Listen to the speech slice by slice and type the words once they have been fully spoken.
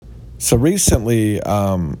So recently,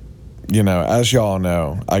 as y'all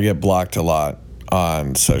know, I get blocked a lot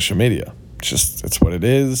on social media. It's what it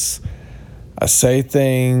is. I say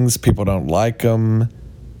things, people don't like them,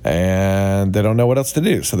 and they don't know what else to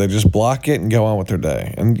do. So they just block it and go on with their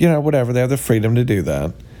day. And, whatever, they have the freedom to do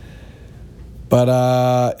that.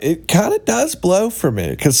 But it kind of does blow for me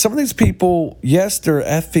because some of these people, yes, they're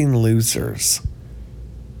effing losers.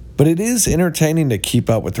 But it is entertaining to keep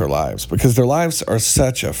up with their lives because their lives are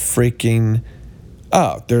such a freaking,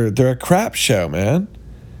 they're a crap show, man.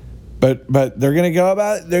 But they're going to go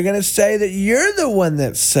about it. They're going to say that you're the one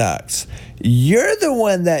that sucks. You're the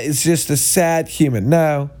one that is just a sad human.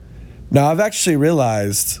 No, I've actually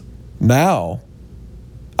realized that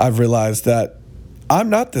I'm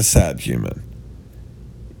not the sad human.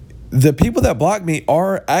 The people that block me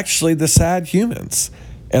are actually the sad humans.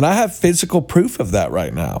 And I have physical proof of that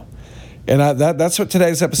right now. And that's what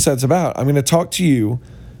today's episode's about. I'm going to talk to you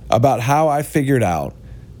about how I figured out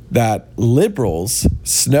that liberals,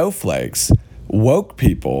 snowflakes, woke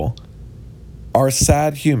people are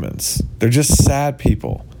sad humans. They're just sad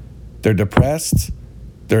people. They're depressed.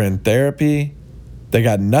 They're in therapy. They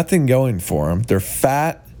got nothing going for them. They're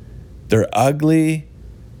fat. They're ugly.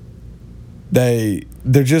 They're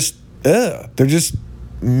just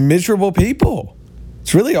miserable people.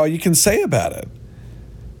 It's really all you can say about it.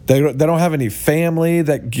 They don't have any family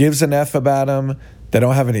that gives an F about them. They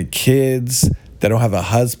don't have any kids. They don't have a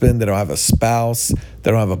husband. They don't have a spouse.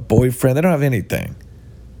 They don't have a boyfriend. They don't have anything.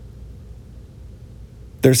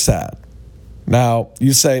 They're sad. Now,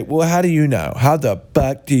 you say, well, how do you know? How the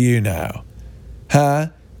fuck do you know? Huh?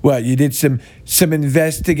 What, you did some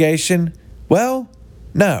investigation? Well,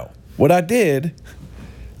 no. What I did,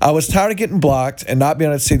 I was tired of getting blocked and not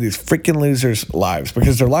being able to see these freaking losers' lives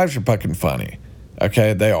because their lives are fucking funny.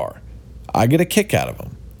 Okay, they are. I get a kick out of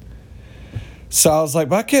them. So I was like,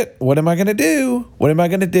 Bucket, what am I going to do?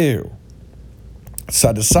 So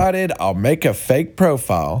I decided I'll make a fake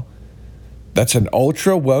profile that's an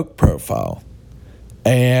ultra woke profile.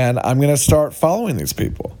 And I'm going to start following these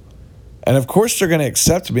people. And of course they're going to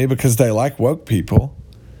accept me because they like woke people.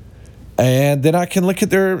 And then I can look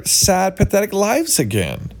at their sad, pathetic lives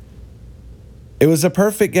again. It was a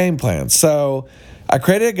perfect game plan. So I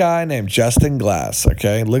created a guy named Justin Glass,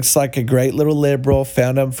 okay? Looks like a great little liberal.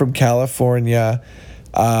 Found him from California.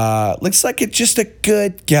 Looks like it's just a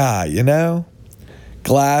good guy,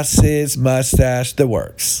 Glasses, mustache, the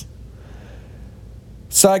works.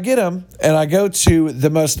 So I get him, and I go to the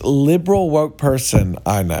most liberal woke person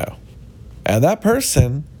I know. And that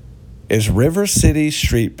person is River City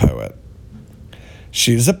Street Poet.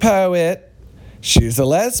 She's a poet. She's a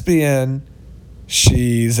lesbian.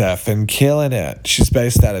 She's effing killing it. She's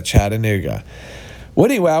based out of Chattanooga. Well,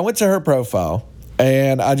 anyway, I went to her profile,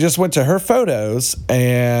 and I just went to her photos,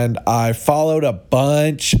 and I followed a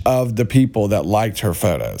bunch of the people that liked her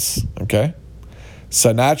photos, okay?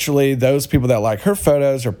 So naturally, those people that like her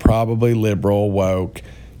photos are probably liberal, woke,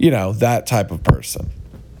 that type of person.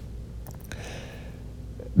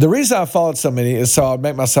 The reason I followed so many is so I'd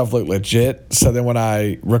make myself look legit. So then when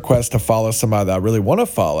I request to follow somebody that I really want to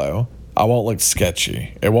follow, I won't look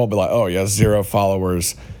sketchy. It won't be like, oh, he has 0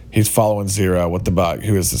 followers. He's following 0. What the buck?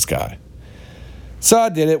 Who is this guy? So I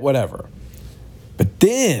did it, whatever. But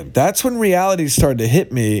then that's when reality started to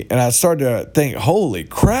hit me, and I started to think, holy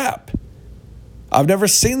crap. I've never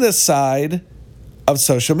seen this side of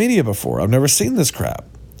social media before. I've never seen this crap.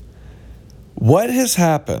 What has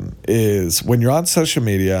happened is when you're on social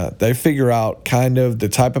media, they figure out kind of the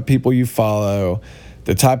type of people you follow,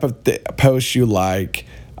 the type of posts you like,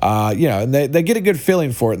 and they get a good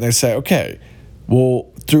feeling for it, and they say, okay,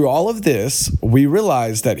 well, through all of this, we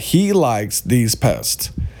realize that he likes these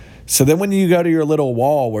posts. So then when you go to your little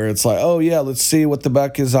wall where it's like, oh, yeah, let's see what the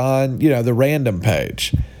buck is on, the random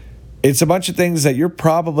page. It's a bunch of things that you're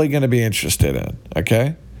probably going to be interested in,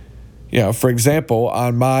 okay? For example,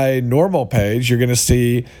 on my normal page, you're going to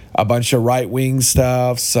see a bunch of right-wing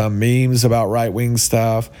stuff, some memes about right-wing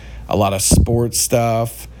stuff, a lot of sports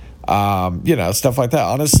stuff, stuff like that.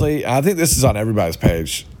 Honestly, I think this is on everybody's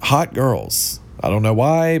page. Hot girls. I don't know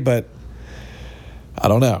why, but I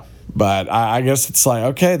don't know. But I guess it's like,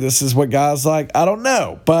 okay, this is what guys like. I don't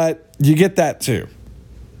know, but you get that too.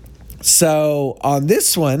 So on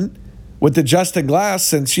this one, with the Justin Glass,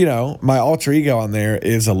 since, my alter ego on there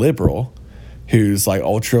is a liberal who's like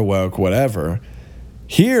ultra woke, whatever,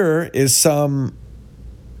 here is some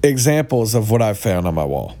examples of what I found on my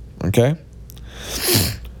wall, okay?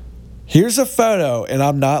 Here's a photo, and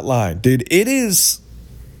I'm not lying. Dude, it is,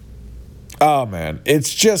 oh man,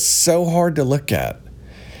 it's just so hard to look at.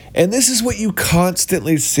 And this is what you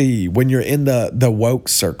constantly see when you're in the woke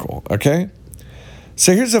circle, okay?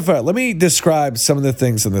 So here's a photo. Let me describe some of the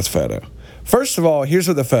things in this photo. First of all, here's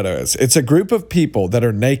what the photo is. It's a group of people that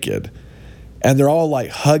are naked, and they're all like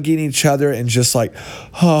hugging each other and just like,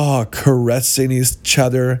 caressing each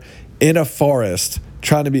other in a forest,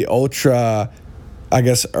 trying to be ultra, I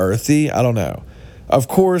guess, earthy. I don't know. Of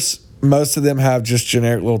course, most of them have just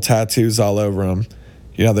generic little tattoos all over them.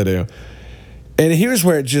 You know they do. And here's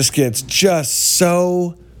where it just gets just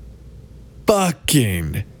so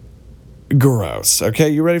fucking gross. Okay,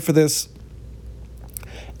 you ready for this?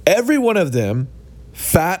 Every one of them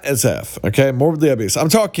fat as F, okay? Morbidly obese. I'm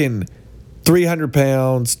talking 300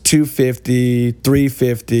 pounds, 250,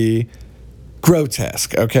 350.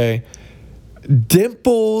 Grotesque, okay?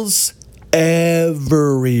 Dimples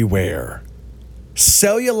everywhere.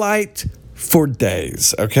 Cellulite for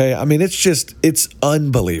days, okay? I mean, it's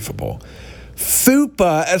unbelievable.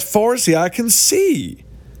 Fupa as far as the eye can see.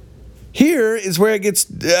 Here is where it gets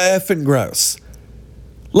effing gross.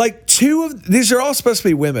 Like these are all supposed to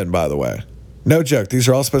be women, by the way. No joke, these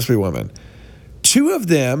are all supposed to be women. 2 of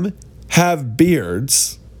them have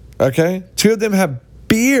beards, okay? 2 of them have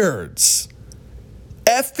beards.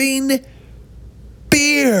 Effing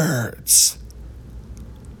beards.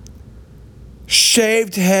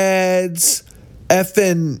 Shaved heads,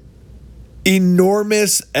 effing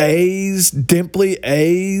enormous A's, dimply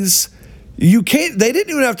A's. They didn't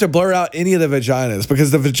even have to blur out any of the vaginas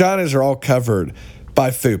because the vaginas are all covered by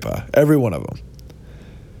fupa, every one of them.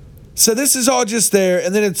 So this is all just there,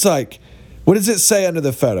 and then it's like, what does it say under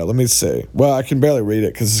the photo? Let me see. Well, I can barely read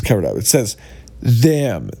it because it's covered up. It says,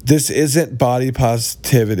 them. This isn't body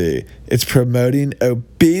positivity. It's promoting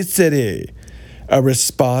obesity. A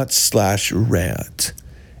response/rant.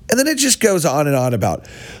 And then it just goes on and on about,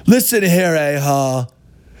 listen here, a-ha.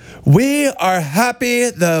 We are happy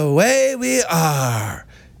the way we are.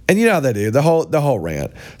 And you know how they do, the whole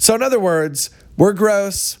rant. So in other words, we're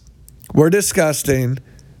gross, we're disgusting,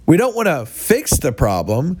 we don't want to fix the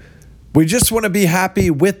problem, we just want to be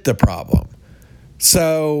happy with the problem.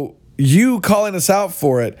 So you calling us out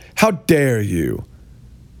for it, how dare you?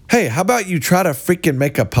 Hey, how about you try to freaking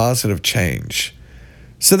make a positive change?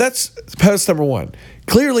 So that's post number 1.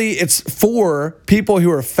 Clearly, it's for people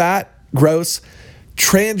who are fat, gross,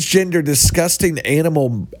 transgender, disgusting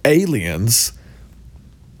animal aliens.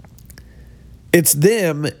 It's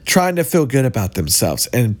them trying to feel good about themselves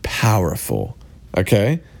and powerful.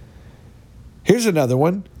 Okay? Here's another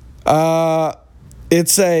one.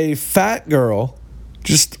 It's a fat girl,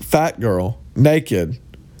 naked,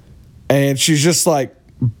 and she's just like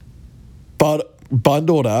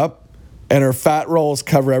bundled up. And her fat rolls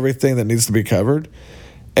cover everything that needs to be covered.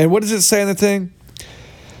 And what does it say in the thing?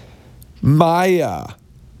 Maya.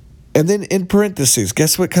 And then in parentheses,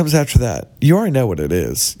 guess what comes after that? You already know what it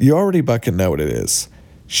is. You already fucking know what it is.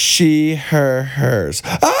 She, her, hers.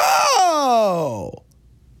 Oh!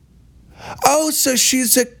 Oh, so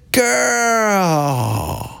she's a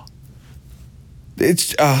girl.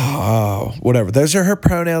 It's, whatever. Those are her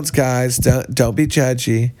pronouns, guys. Don't be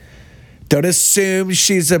judgy. Don't assume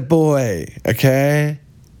she's a boy, okay?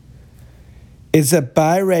 Is a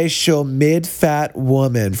biracial mid-fat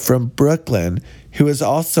woman from Brooklyn who is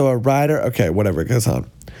also a writer. Okay, whatever, it goes on.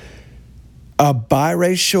 A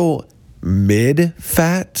biracial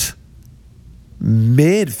mid-fat?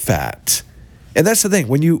 Mid-fat. And that's the thing.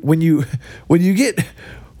 When you get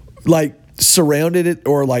like surrounded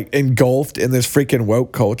or like engulfed in this freaking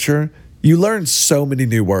woke culture, you learn so many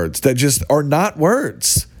new words that just are not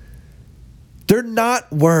words. They're not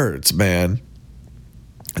words, man.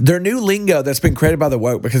 They're new lingo that's been created by the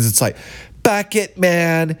woke because it's like, back it,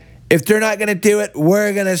 man. If they're not going to do it,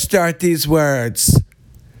 we're going to start these words.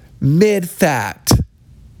 Mid-fat.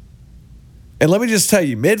 And let me just tell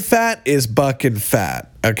you, mid-fat is bucking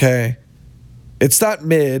fat, okay? It's not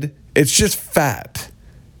mid, it's just fat.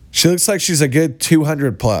 She looks like she's a good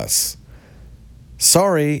 200 plus.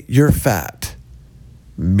 Sorry, you're fat.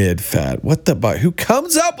 Mid-fat. What the fuck? Who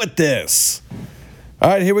comes up with this? All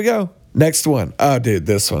right, here we go. Next one. Oh, dude,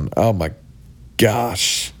 this one. Oh, my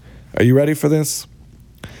gosh. Are you ready for this?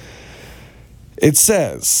 It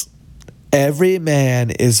says, every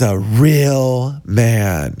man is a real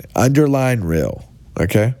man. Underline real.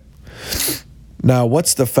 Okay? Now,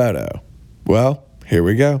 what's the photo? Well, here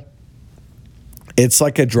we go. It's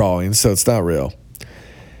like a drawing, so it's not real.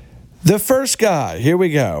 The first guy, here we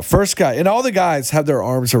go. First guy, and all the guys have their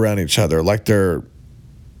arms around each other like they're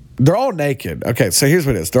all naked. Okay, so here's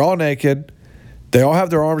what it is. They're all naked. They all have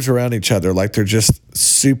their arms around each other like they're just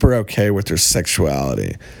super okay with their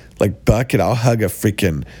sexuality. Like, Bucket, I'll hug a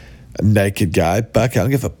freaking A naked guy. Buck, I don't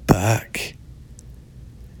give a buck.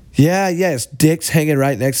 Yeah, his dick's hanging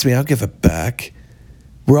right next to me. I don't give a buck.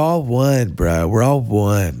 We're all one, bro. We're all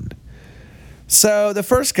one. So the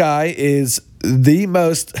first guy is the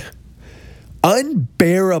most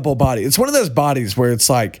unbearable body. It's one of those bodies where it's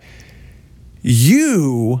like,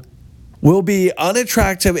 you will be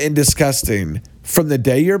unattractive and disgusting from the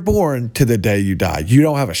day you're born to the day you die. You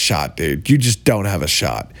don't have a shot, dude. You just don't have a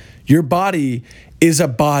shot. Your body is a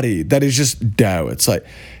body that is just dough. It's like,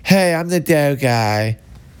 hey, I'm the dough guy.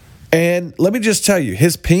 And let me just tell you,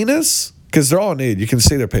 his penis, because they're all nude, you can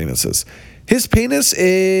see their penises. His penis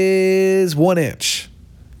is 1 inch.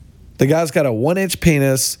 The guy's got a 1 inch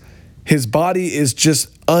penis. His body is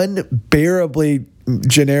just unbearably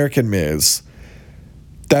generic and Ms.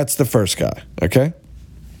 That's the first guy, okay?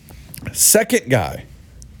 Second guy,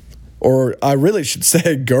 or I really should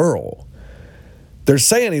say girl. They're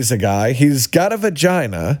saying he's a guy. He's got a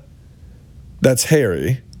vagina that's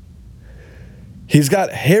hairy. He's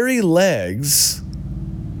got hairy legs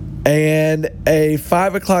and a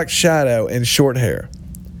 5 o'clock shadow and short hair.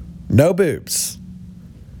 No boobs.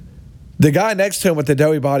 The guy next to him with the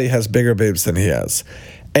doughy body has bigger boobs than he has.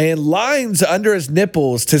 And lines under his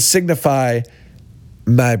nipples to signify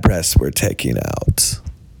my breasts were taken out.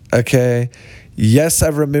 Okay? Yes,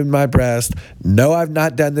 I've removed my breast. No, I've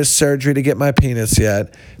not done this surgery to get my penis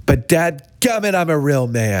yet. But dadgummit, I'm a real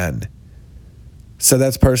man. So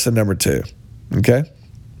that's person number 2. Okay?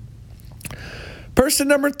 Person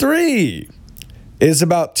number 3 is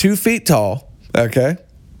about 2 feet tall. Okay?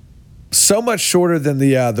 So much shorter than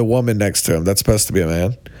the woman next to him. That's supposed to be a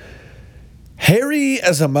man. Hairy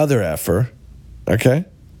as a mother effer. Okay?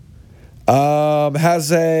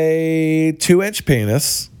 Has a 2-inch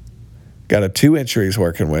penis. Got a 2-incher he's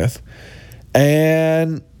working with.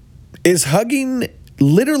 And is hugging,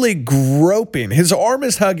 literally groping. His arm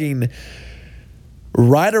is hugging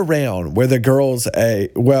right around where the girl's A,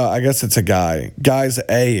 well, I guess it's a guy. Guy's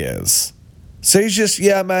A is. So he's just,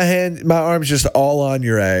 my arm's just all on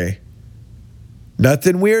your A.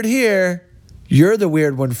 Nothing weird here. You're the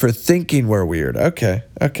weird one for thinking we're weird. Okay.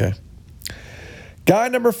 Guy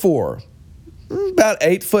number 4, about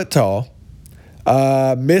 8 foot tall,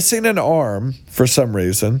 missing an arm for some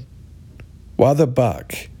reason. Why the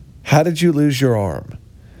buck? How did you lose your arm?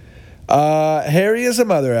 Hairy as a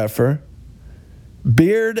mother effer.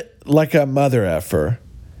 Beard like a mother effer.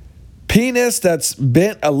 Penis that's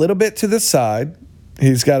bent a little bit to the side.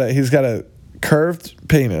 He's got a curved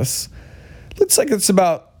penis. Looks like it's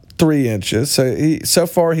about 3 inches. So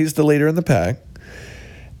far he's the leader in the pack.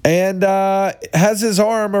 And has his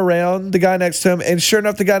arm around the guy next to him. And sure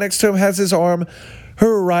enough, the guy next to him has his arm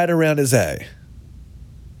right around his A.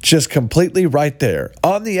 Just completely right there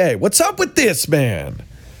on the A. What's up with this, man?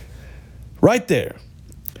 Right there.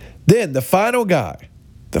 Then the final guy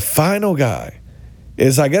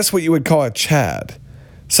is, I guess, what you would call a Chad.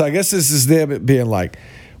 So I guess this is them being like,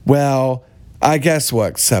 well, I guess we'll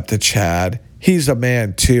accept a Chad. He's a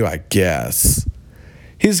man too, I guess.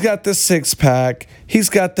 He's got the 6-pack. He's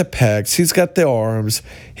got the pecs. He's got the arms.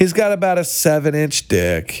 He's got about a 7-inch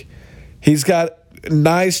dick. He's got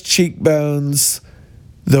nice cheekbones.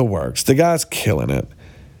 The works. The guy's killing it.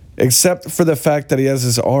 Except for the fact that he has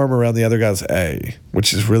his arm around the other guy's A,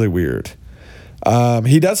 which is really weird.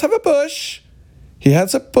 He does have a bush. He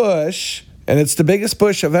has a bush, and it's the biggest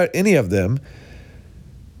bush of any of them.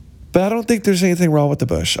 But I don't think there's anything wrong with the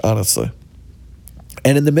bush, honestly.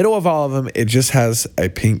 And in the middle of all of them, it just has a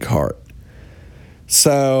pink heart.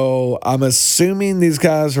 So I'm assuming these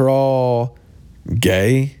guys are all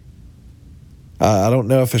gay. I don't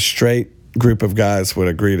know if a straight group of guys would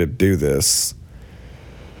agree to do this.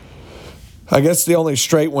 I guess the only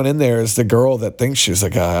straight one in there is the girl that thinks she's a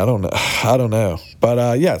guy. I don't know.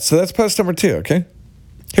 But yeah, so that's post number 2, okay?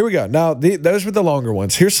 Here we go. Now, those were the longer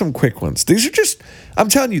ones. Here's some quick ones. These are just, I'm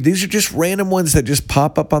telling you, these are just random ones that just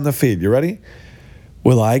pop up on the feed. You ready?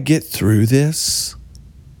 Will I get through this?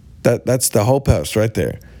 That's the whole post right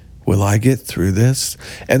there. Will I get through this?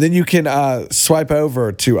 And then you can swipe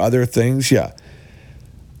over to other things. Yeah.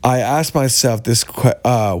 I asked myself this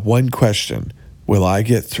one question. Will I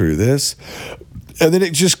get through this? And then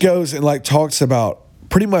it just goes and like talks about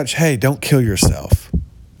pretty much, hey, don't kill yourself.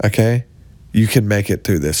 Okay? You can make it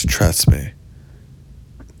through this. Trust me.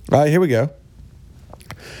 All right, here we go.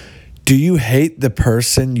 Do you hate the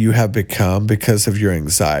person you have become because of your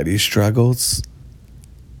anxiety struggles?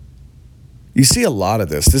 You see a lot of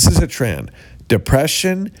this. This is a trend.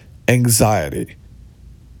 Depression, anxiety.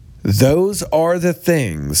 Those are the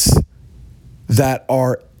things that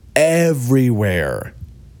are everywhere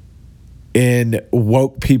in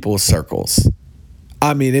woke people circles.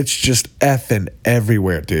 I mean, it's just effing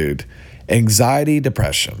everywhere, dude. Anxiety,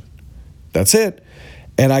 depression. That's it.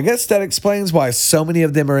 And I guess that explains why so many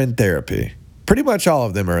of them are in therapy. Pretty much all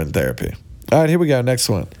of them are in therapy. All right, here we go. Next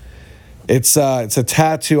one. It's a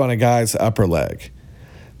tattoo on a guy's upper leg.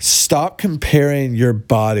 Stop comparing your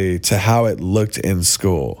body to how it looked in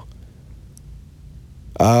school.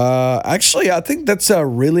 Actually, I think that's a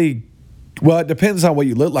really, well, it depends on what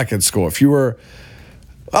you look like in school. If you were,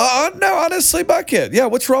 no, honestly, bucket. Yeah,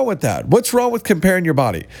 what's wrong with that? What's wrong with comparing your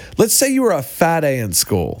body? Let's say you were a fat A in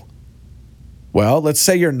school. Well, let's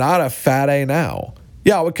say you're not a fat A now.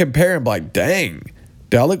 Yeah, I would compare and be like, dang,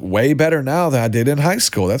 do I look way better now than I did in high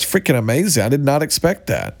school? That's freaking amazing. I did not expect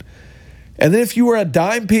that. And then if you were a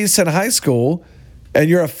dime piece in high school and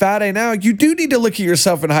you're a fat A now, you do need to look at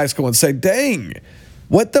yourself in high school and say, dang,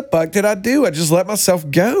 what the fuck did I do? I just let myself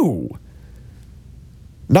go.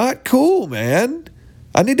 Not cool, man.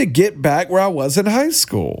 I need to get back where I was in high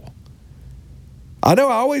school. I know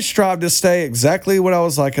I always strive to stay exactly what I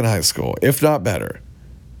was like in high school, if not better.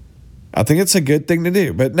 I think it's a good thing to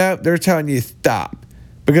do. But now they're telling you stop.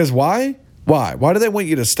 Because why? Why? Why do they want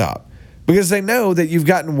you to stop? Because they know that you've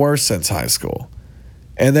gotten worse since high school.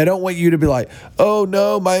 And they don't want you to be like, oh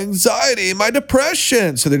no, my anxiety, my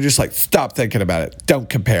depression. So they're just like, stop thinking about it. Don't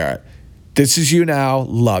compare it. This is you now.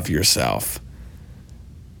 Love yourself.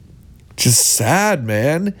 Just sad,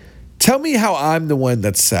 man. Tell me how I'm the one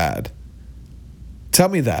that's sad. Tell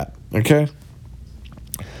me that, okay?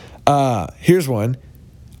 Here's one.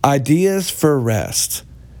 Ideas for rest.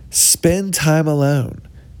 Spend time alone.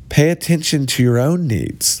 Pay attention to your own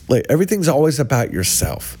needs. Like, everything's always about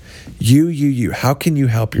yourself. You. How can you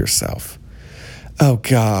help yourself? Oh,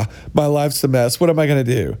 God, my life's a mess. What am I going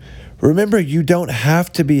to do? Remember, you don't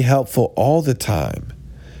have to be helpful all the time.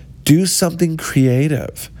 Do something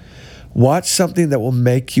creative. Watch something that will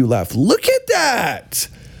make you laugh. Look at that.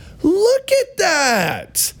 Look at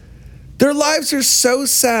that. Their lives are so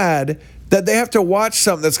sad that they have to watch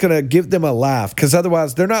something that's going to give them a laugh, because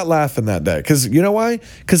otherwise they're not laughing that day. Because you know why?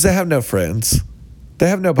 Because they have no friends. They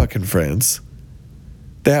have no fucking friends.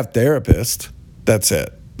 They have therapists. That's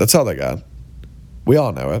it. That's all they got. We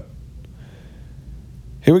all know it.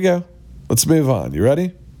 Here we go. Let's move on. You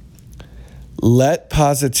ready? Let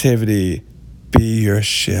positivity be your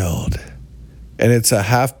shield. And it's a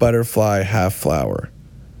half butterfly, half flower.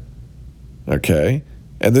 Okay?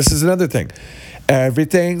 And this is another thing.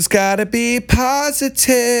 Everything's got to be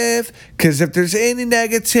positive, because if there's any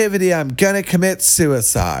negativity, I'm going to commit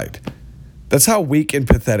suicide. That's how weak and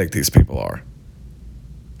pathetic these people are.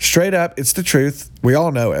 Straight up, it's the truth. We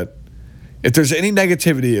all know it. If there's any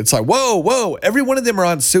negativity, it's like, whoa. Every one of them are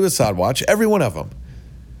on suicide watch. Every one of them.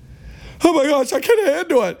 Oh my gosh, I can't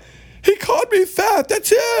handle it. He called me fat.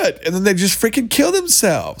 That's it. And then they just freaking kill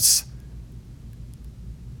themselves.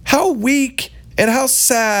 How weak and how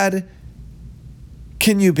sad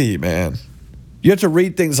can you be, man? You have to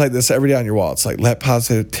read things like this every day on your wall. It's like, let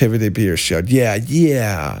positivity be your shield.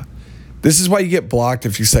 Yeah. This is why you get blocked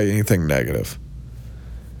if you say anything negative.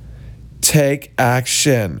 Take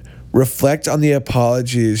action. Reflect on the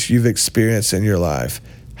apologies you've experienced in your life.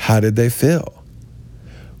 How did they feel?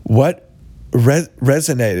 What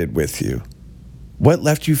resonated with you? What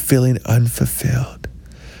left you feeling unfulfilled?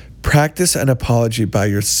 Practice an apology by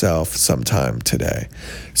yourself sometime today.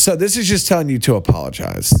 So this is just telling you to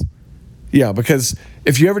apologize. Yeah, because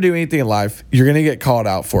if you ever do anything in life, you're going to get called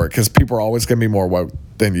out for it, because people are always going to be more woke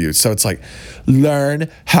than you. So it's like,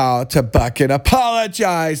 learn how to fucking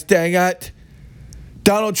apologize, dang it.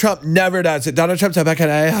 Donald Trump never does it. Donald Trump's a fucking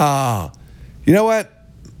a-hole. You know what?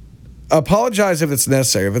 Apologize if it's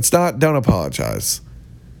necessary. If it's not, don't apologize.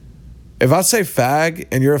 If I say fag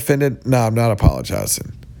and you're offended, no, I'm not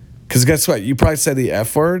apologizing. Because guess what? You probably said the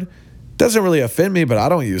F word. Doesn't really offend me, but I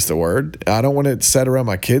don't use the word. I don't want it said around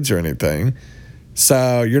my kids or anything.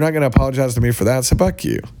 So you're not going to apologize to me for that, so fuck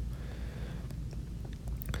you.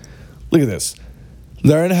 Look at this.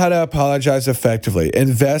 Learn how to apologize effectively.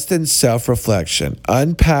 Invest in self-reflection.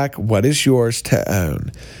 Unpack what is yours to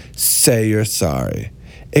own. Say you're sorry.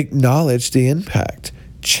 Acknowledge the impact.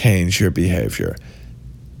 Change your behavior.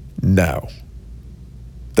 No.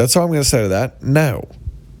 That's all I'm going to say to that. No.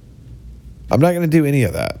 I'm not going to do any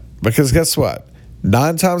of that, because guess what?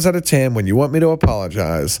 9 times out of 10, when you want me to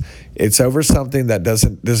apologize, it's over something that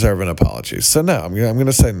doesn't deserve an apology. So no, I'm going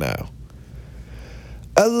to say no.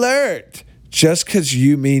 Alert! Just because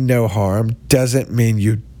you mean no harm doesn't mean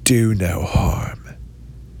you do no harm.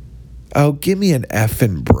 Oh, give me an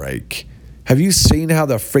effing break. Have you seen how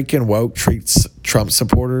the freaking woke treats Trump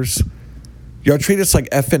supporters? Y'all treat us like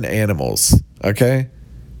effing animals, okay?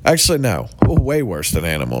 Actually, no. Way worse than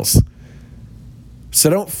animals. So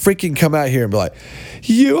don't freaking come out here and be like,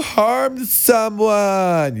 you harmed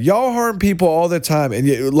someone. Y'all harm people all the time, and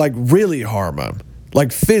you like really harm them,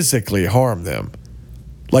 like physically harm them,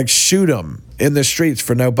 like shoot them in the streets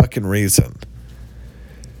for no fucking reason.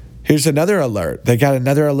 Here's another alert. They got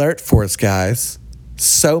another alert for us, guys.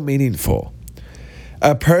 So meaningful.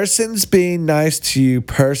 A person's being nice to you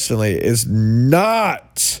personally is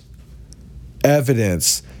not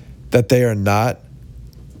evidence that they are not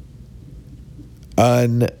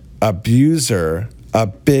an abuser, a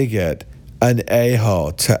bigot, an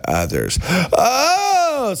a-hole to others.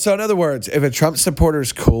 Oh, so in other words, if a Trump supporter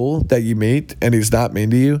is cool that you meet and he's not mean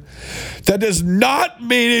to you, that does not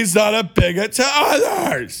mean he's not a bigot to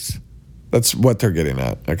others. That's what they're getting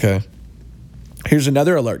at, okay? Here's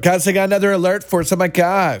another alert. Guys, I got another alert for us. Oh my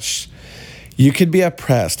gosh. You can be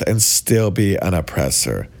oppressed and still be an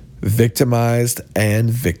oppressor. Victimized and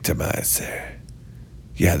victimizer.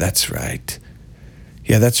 Yeah, that's right.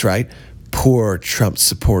 Yeah, that's right. Poor Trump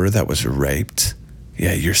supporter that was raped.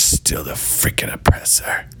 Yeah, you're still the freaking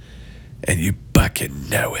oppressor. And you fucking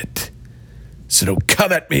know it. So don't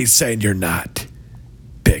come at me saying you're not.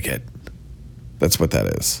 Bigot. That's what that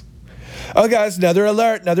is. Oh, guys, another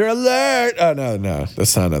alert. Oh, no,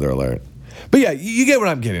 that's not another alert. But yeah, you get what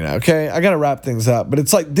I'm getting at, okay? I got to wrap things up. But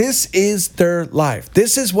it's like, this is their life.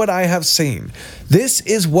 This is what I have seen. This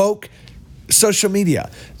is woke social media.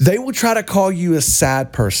 They will try to call you a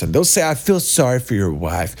sad person. They'll say, I feel sorry for your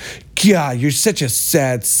wife. God, you're such a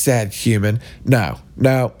sad, sad human. No,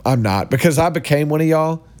 I'm not. Because I became one of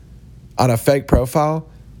y'all on a fake profile.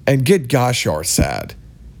 And good gosh, y'all are sad.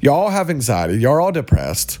 Y'all have anxiety. Y'all all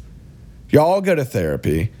depressed. Y'all go to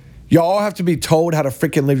therapy. Y'all have to be told how to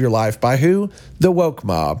freaking live your life by who? The woke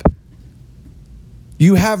mob.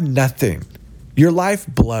 You have nothing. Your life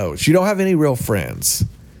blows. You don't have any real friends.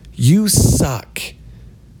 You suck.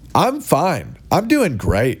 I'm fine. I'm doing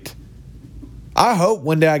great. I hope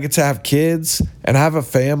one day I get to have kids and have a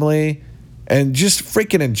family and just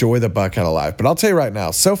freaking enjoy the buck out of life. But I'll tell you right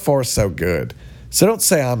now, so far, so good. So don't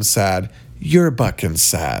say I'm sad. You're bucking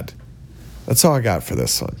sad. That's all I got for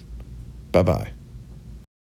this one. Bye-bye.